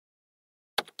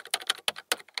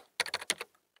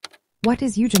What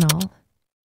is Eugenol?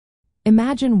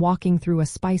 Imagine walking through a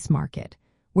spice market,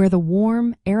 where the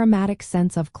warm, aromatic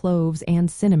scents of cloves and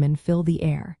cinnamon fill the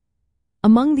air.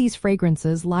 Among these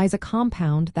fragrances lies a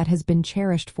compound that has been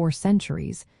cherished for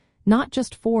centuries, not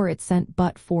just for its scent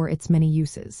but for its many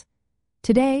uses.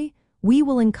 Today, we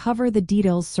will uncover the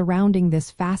details surrounding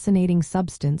this fascinating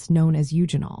substance known as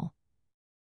eugenol.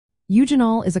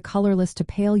 Eugenol is a colorless to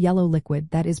pale yellow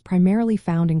liquid that is primarily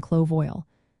found in clove oil,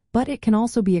 but it can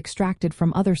also be extracted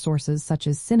from other sources such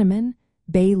as cinnamon,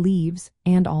 bay leaves,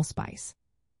 and allspice.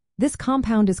 This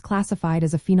compound is classified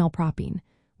as a phenylpropene,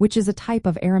 which is a type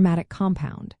of aromatic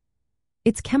compound.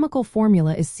 Its chemical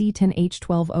formula is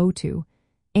C10H12O2,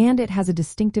 and it has a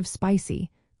distinctive spicy,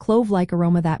 clove-like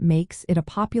aroma that makes it a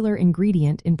popular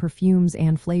ingredient in perfumes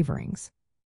and flavorings.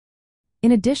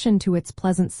 In addition to its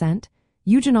pleasant scent,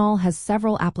 eugenol has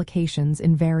several applications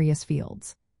in various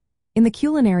fields. In the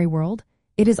culinary world,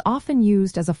 it is often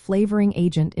used as a flavoring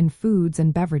agent in foods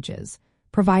and beverages,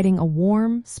 providing a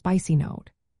warm, spicy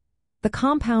note. The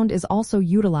compound is also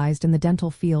utilized in the dental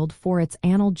field for its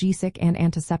analgesic and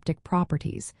antiseptic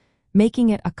properties, making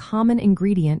it a common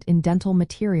ingredient in dental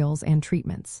materials and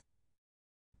treatments.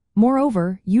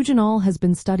 Moreover, eugenol has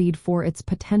been studied for its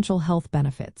potential health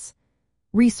benefits.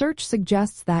 Research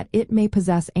suggests that it may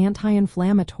possess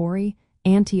anti-inflammatory,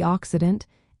 antioxidant,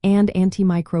 and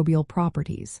antimicrobial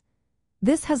properties.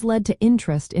 This has led to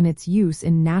interest in its use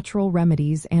in natural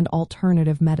remedies and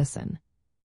alternative medicine.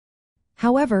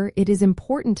 However, it is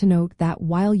important to note that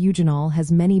while eugenol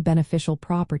has many beneficial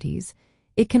properties,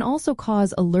 it can also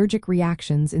cause allergic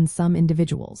reactions in some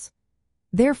individuals.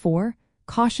 Therefore,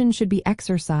 caution should be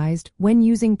exercised when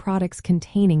using products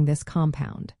containing this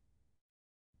compound.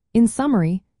 In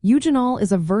summary, eugenol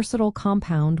is a versatile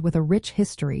compound with a rich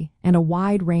history and a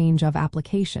wide range of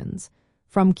applications,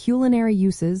 from culinary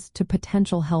uses to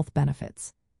potential health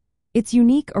benefits. Its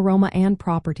unique aroma and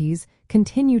properties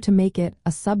continue to make it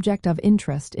a subject of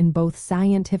interest in both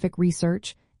scientific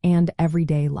research and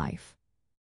everyday life.